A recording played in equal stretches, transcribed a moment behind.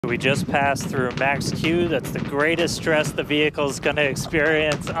We just passed through max Q. That's the greatest stress the vehicle is going to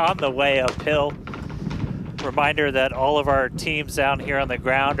experience on the way uphill. Reminder that all of our teams down here on the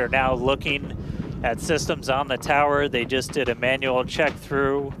ground are now looking at systems on the tower. They just did a manual check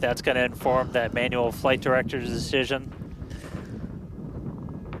through. That's going to inform that manual flight director's decision.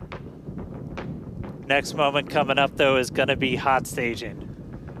 Next moment coming up, though, is going to be hot staging.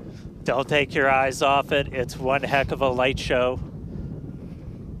 Don't take your eyes off it. It's one heck of a light show.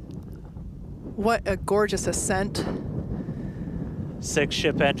 What a gorgeous ascent. 6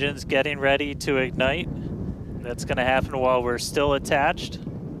 ship engines getting ready to ignite. That's going to happen while we're still attached.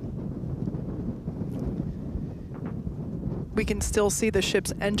 We can still see the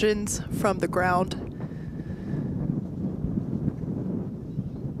ship's engines from the ground.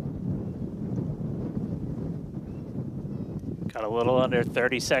 Got a little under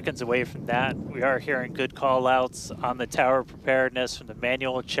 30 seconds away from that. We are hearing good call outs on the tower preparedness from the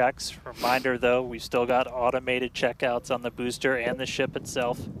manual checks. Reminder though, we've still got automated checkouts on the booster and the ship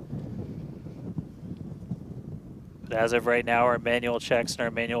itself. But as of right now, our manual checks and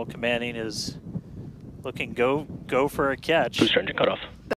our manual commanding is looking go for a catch. Booster engine cut off.